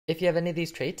If you have any of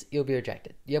these traits, you'll be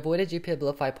rejected. You have a weighted GPA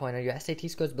below 5.0, your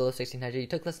SAT scores below 1600, you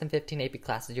took less than 15 AP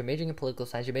classes, you're majoring in political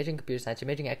science, you're majoring in computer science, you're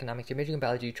majoring in economics, you're majoring in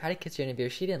biology, you try to kiss your interviewer,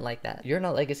 she didn't like that. You're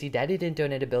not legacy, daddy didn't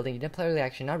donate a building, you didn't play early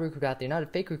action, you're not a recruit athlete, you're not a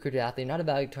fake recruited athlete, you're not a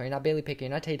valedictorian, you're not Bailey Pickett, you're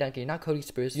not Tay Duncan, you're not Cody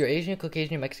Spruce, you're Asian,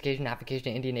 Caucasian, you're Mexican,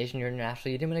 African, Indian Asian, you're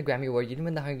international, you didn't win a Grammy Award, you didn't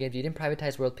win the Hunger Games, you didn't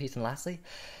privatize world peace, and lastly,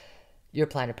 you're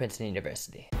applying to Princeton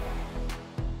University.